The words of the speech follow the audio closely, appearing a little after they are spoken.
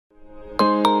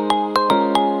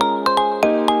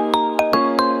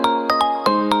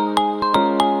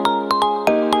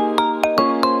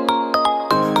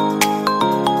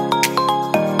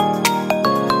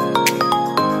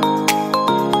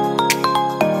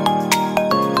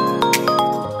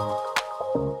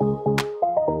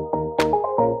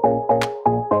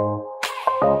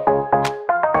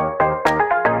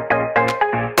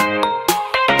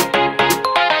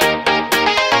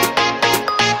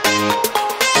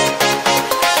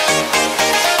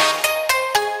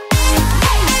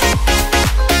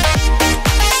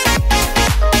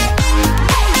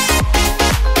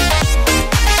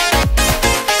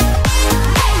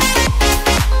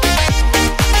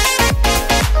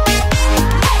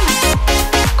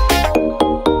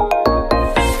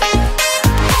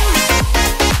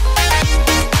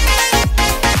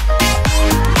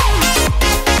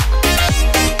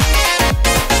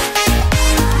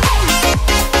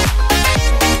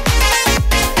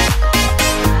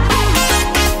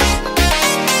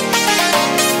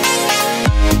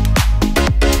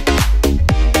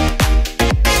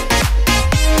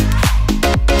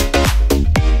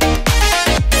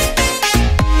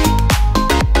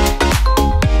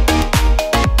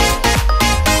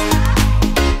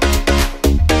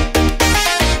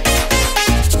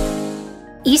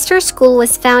Easter School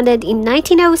was founded in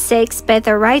 1906 by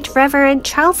the Right Reverend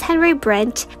Charles Henry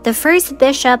Brent, the first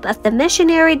bishop of the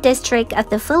missionary district of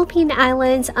the Philippine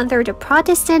Islands under the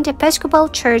Protestant Episcopal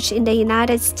Church in the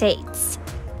United States.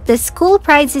 The school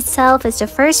prides itself as the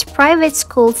first private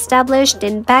school established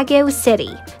in Baguio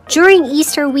City. During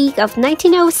Easter week of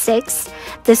 1906,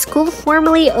 the school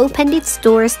formally opened its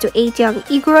doors to 8 young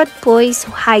Igorot boys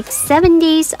who hiked 7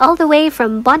 days all the way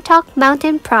from Bontoc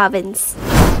Mountain Province.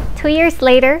 2 years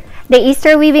later, the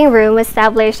Easter weaving room was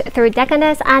established through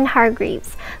Deaconess Anne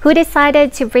Hargreaves, who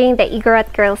decided to bring the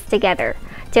Igorot girls together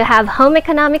to have home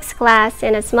economics class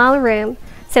in a small room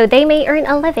so they may earn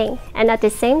a living and at the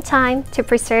same time to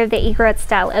preserve the Igorot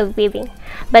style of weaving,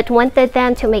 but wanted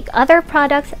them to make other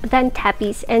products than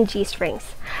tapis and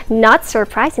G-strings. Not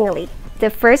surprisingly,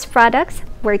 the first products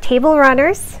were table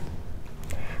runners,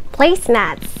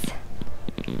 placemats,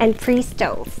 and tree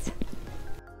stoves.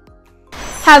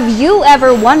 Have you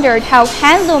ever wondered how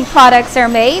handloom products are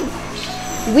made?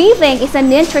 Weaving is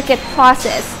an intricate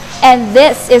process, and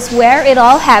this is where it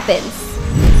all happens.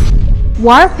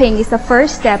 Warping is the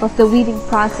first step of the weaving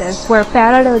process, where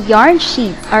parallel yarn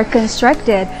sheets are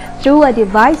constructed through a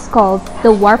device called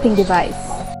the warping device.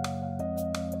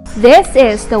 This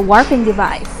is the warping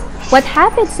device. What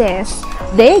happens is,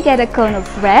 they get a cone of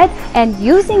thread, and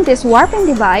using this warping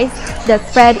device, the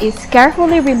thread is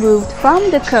carefully removed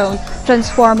from the cone,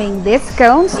 transforming these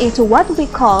cones into what we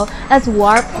call as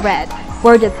warp thread,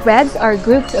 where the threads are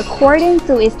grouped according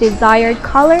to its desired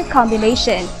color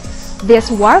combination.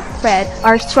 These warp thread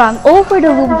are strung over the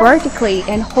loom vertically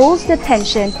and holds the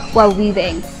tension while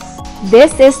weaving.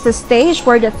 This is the stage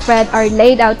where the thread are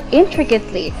laid out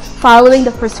intricately, following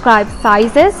the prescribed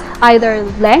sizes, either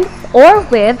length or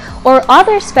width, or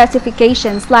other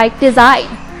specifications like design.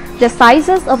 The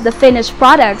sizes of the finished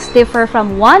products differ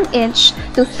from 1 inch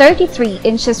to 33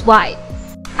 inches wide.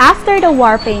 After the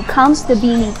warping comes the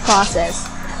beaming process.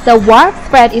 The warp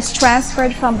thread is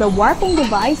transferred from the warping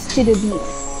device to the beam.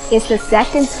 It's the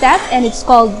second step, and it's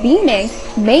called beaming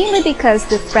mainly because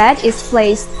the thread is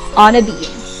placed on a beam.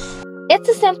 It's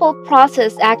a simple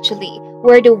process actually,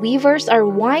 where the weavers are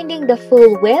winding the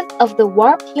full width of the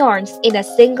warped yarns in a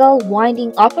single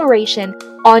winding operation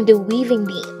on the weaving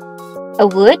beam. A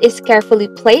wood is carefully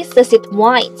placed as it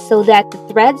winds so that the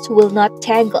threads will not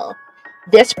tangle.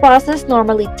 This process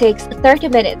normally takes 30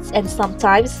 minutes and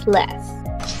sometimes less.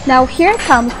 Now here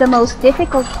comes the most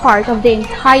difficult part of the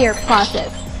entire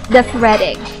process, the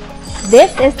threading.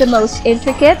 This is the most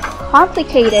intricate,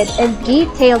 complicated, and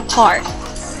detailed part.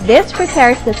 This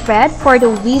prepares the thread for the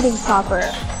weaving proper.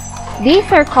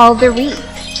 These are called the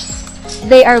reeds.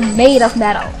 They are made of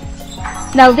metal.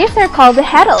 Now these are called the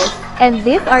heddles, and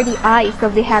these are the eyes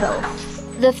of the heddle.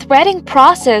 The threading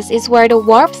process is where the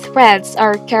warp threads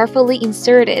are carefully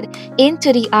inserted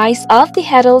into the eyes of the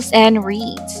heddles and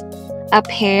reeds. A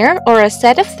pair or a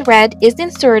set of thread is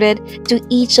inserted to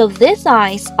each of these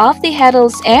eyes of the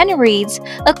heddles and reeds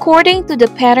according to the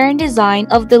pattern design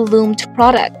of the loomed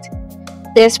product.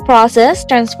 This process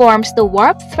transforms the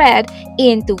warp thread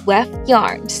into weft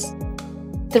yarns.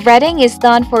 Threading is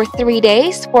done for 3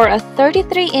 days for a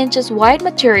 33 inches wide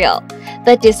material,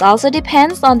 but this also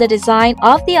depends on the design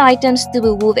of the items to be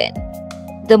woven.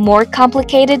 The more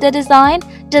complicated the design,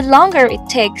 the longer it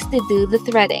takes to do the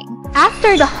threading.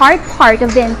 After the hard part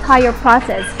of the entire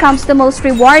process comes the most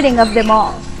rewarding of them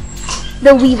all,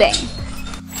 the weaving.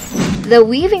 The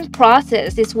weaving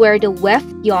process is where the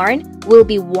weft yarn will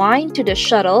be wound to the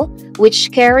shuttle,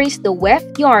 which carries the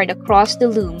weft yarn across the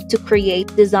loom to create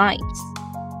designs.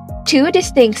 2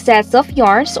 distinct sets of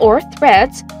yarns or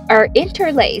threads are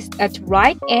interlaced at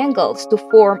right angles to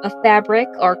form a fabric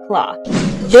or cloth.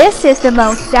 This is the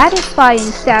most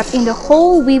satisfying step in the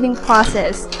whole weaving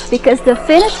process because the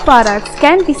finished product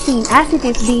can be seen as it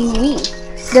is being weaved.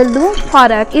 The loom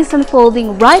product is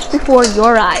unfolding right before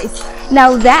your eyes.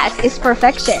 Now that is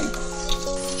perfection.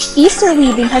 Easter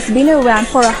weaving has been around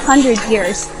for 100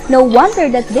 years. No wonder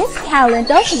that this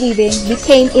talent of weaving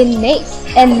became innate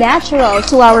and natural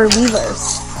to our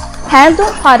weavers.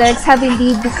 Handloom products have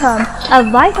indeed become a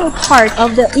vital part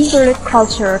of the Igorot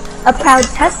culture, a proud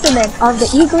testament of the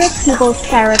Igorot people's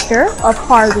character of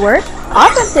hard work,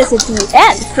 authenticity,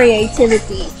 and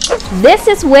creativity. This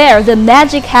is where the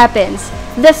magic happens,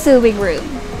 the sewing room.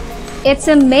 It's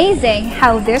amazing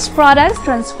how these products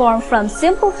transform from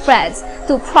simple threads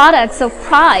to products of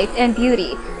pride and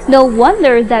beauty. No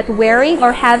wonder that wearing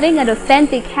or having an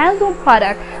authentic handloom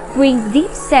product brings deep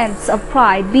sense of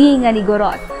pride being an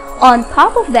Igorot. On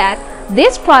top of that,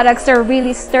 these products are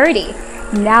really sturdy.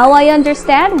 Now I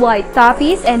understand why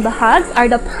tapis and bahags are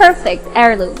the perfect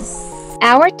heirlooms.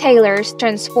 Our tailors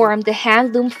transform the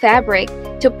handloom fabric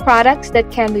to products that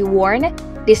can be worn,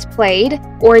 displayed,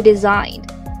 or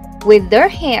designed. With their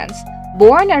hands,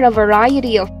 born are a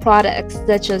variety of products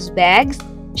such as bags,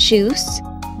 shoes,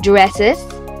 dresses,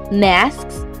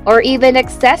 masks, or even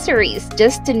accessories,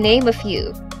 just to name a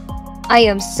few. I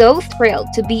am so thrilled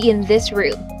to be in this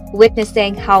room,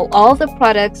 witnessing how all the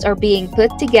products are being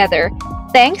put together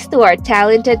thanks to our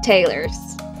talented tailors.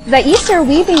 The Easter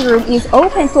Weaving Room is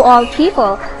open to all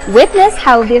people. Witness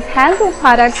how these handloom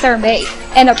products are made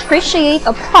and appreciate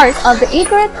a part of the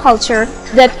Igorot culture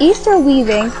that Easter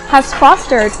weaving has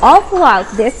fostered all throughout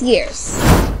these years.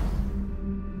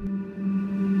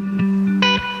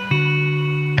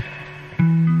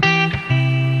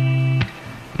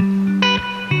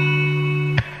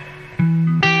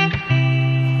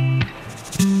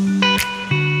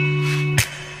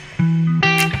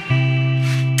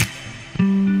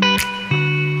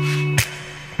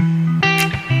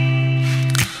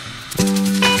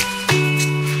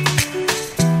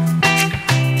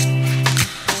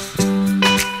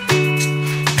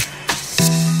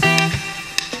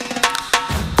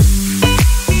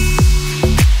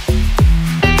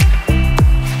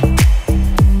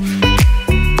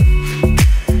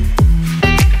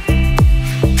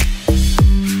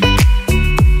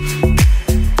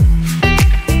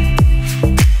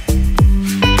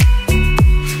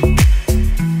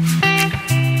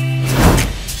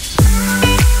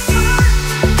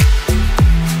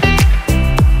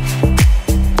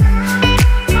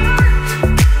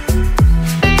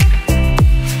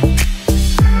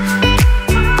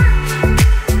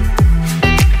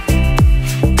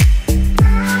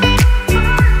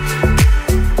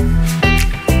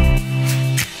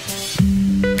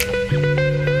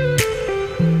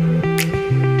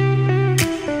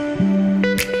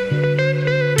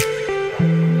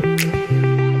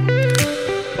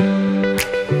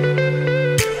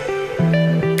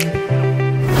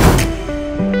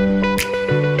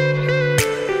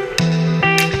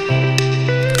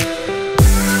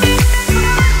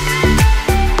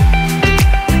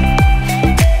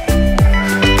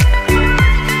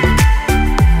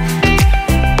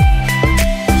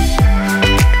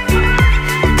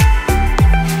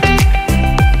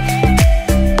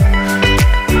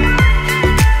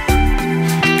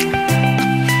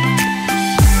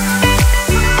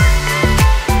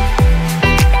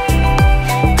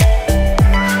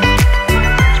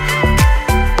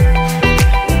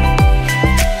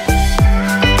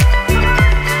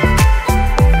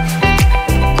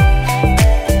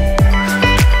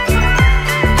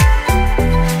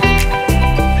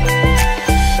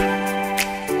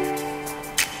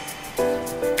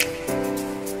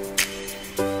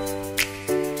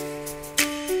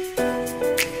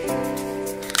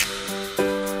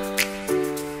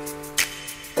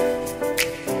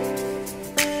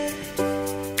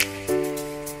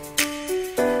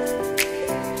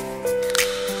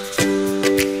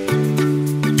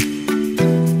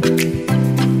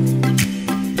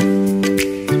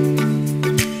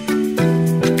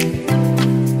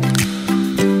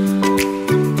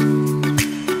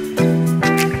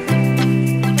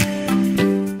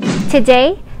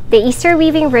 Today, the Easter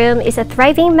Weaving Room is a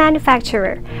thriving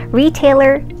manufacturer,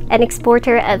 retailer, and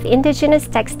exporter of indigenous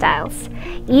textiles.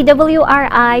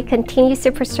 EWRI continues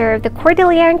to preserve the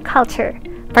Cordilleran culture,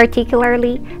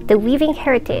 particularly the weaving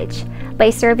heritage, by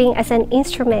serving as an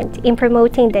instrument in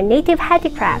promoting the native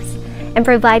handicrafts and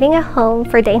providing a home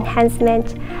for the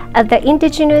enhancement of the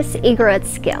indigenous Igorot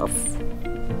skills.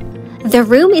 The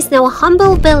room is now a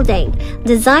humble building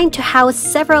designed to house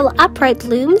several upright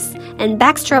looms and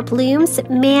backstrap looms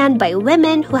manned by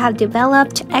women who have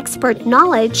developed expert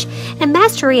knowledge and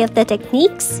mastery of the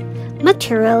techniques,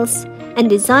 materials, and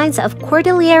designs of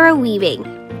Cordilleran weaving.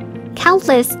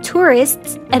 Countless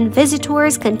tourists and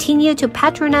visitors continue to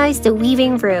patronize the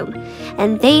weaving room,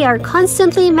 and they are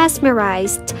constantly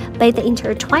mesmerized by the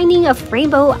intertwining of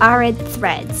rainbow-arid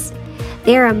threads.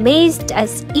 They are amazed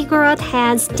as Igorot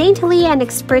hands daintily and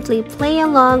expertly play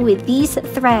along with these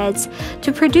threads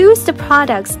to produce the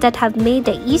products that have made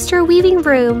the Easter Weaving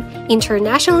Room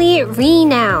internationally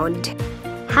renowned.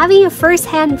 Having a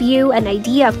first-hand view and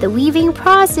idea of the weaving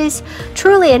process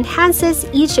truly enhances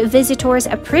each visitor's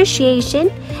appreciation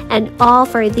and awe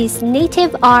for this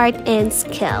native art and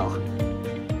skill.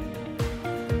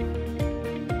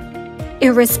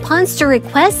 In response to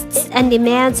requests and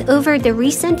demands over the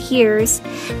recent years,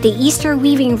 the Easter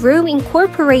Weaving Room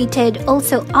Incorporated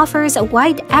also offers a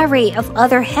wide array of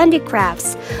other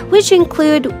handicrafts, which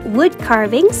include wood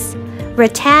carvings,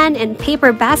 rattan and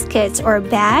paper baskets or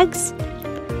bags,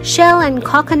 shell and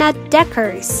coconut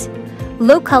decors,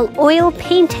 local oil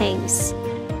paintings,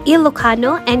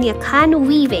 ilocano and yakan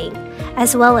weaving,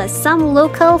 as well as some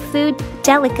local food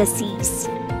delicacies.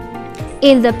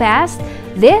 In the past,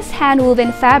 these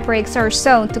hand-woven fabrics are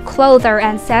sewn to clothe our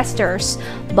ancestors,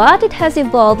 but it has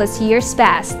evolved as years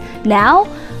pass. Now,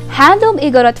 handloom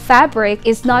Igorot fabric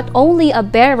is not only a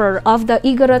bearer of the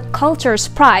Igorot culture's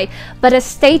pride, but a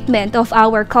statement of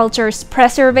our culture's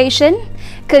preservation,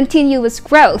 continuous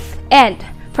growth, and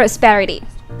prosperity.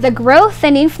 The growth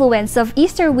and influence of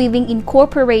Easter Weaving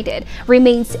Incorporated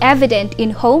remains evident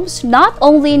in homes not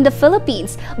only in the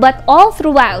Philippines, but all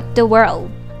throughout the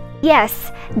world.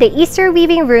 Yes, the Easter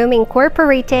Weaving Room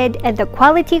Incorporated and the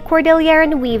quality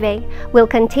Cordilleran weaving will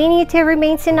continue to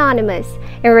remain synonymous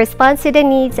in response to the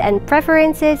needs and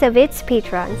preferences of its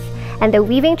patrons, and the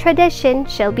weaving tradition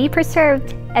shall be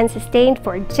preserved and sustained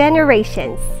for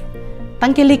generations.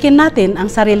 Tangkilikin natin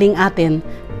ang sariling atin.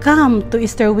 Come to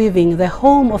Easter Weaving, the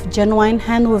home of genuine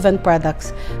hand-woven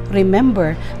products.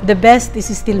 Remember, the best is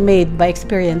still made by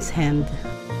experienced hand.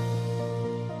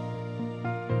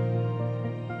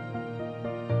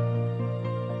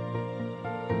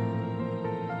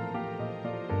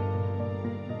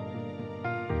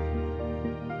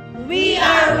 We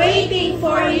are waiting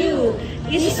for you.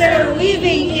 Easter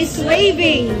Weaving is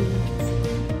waving.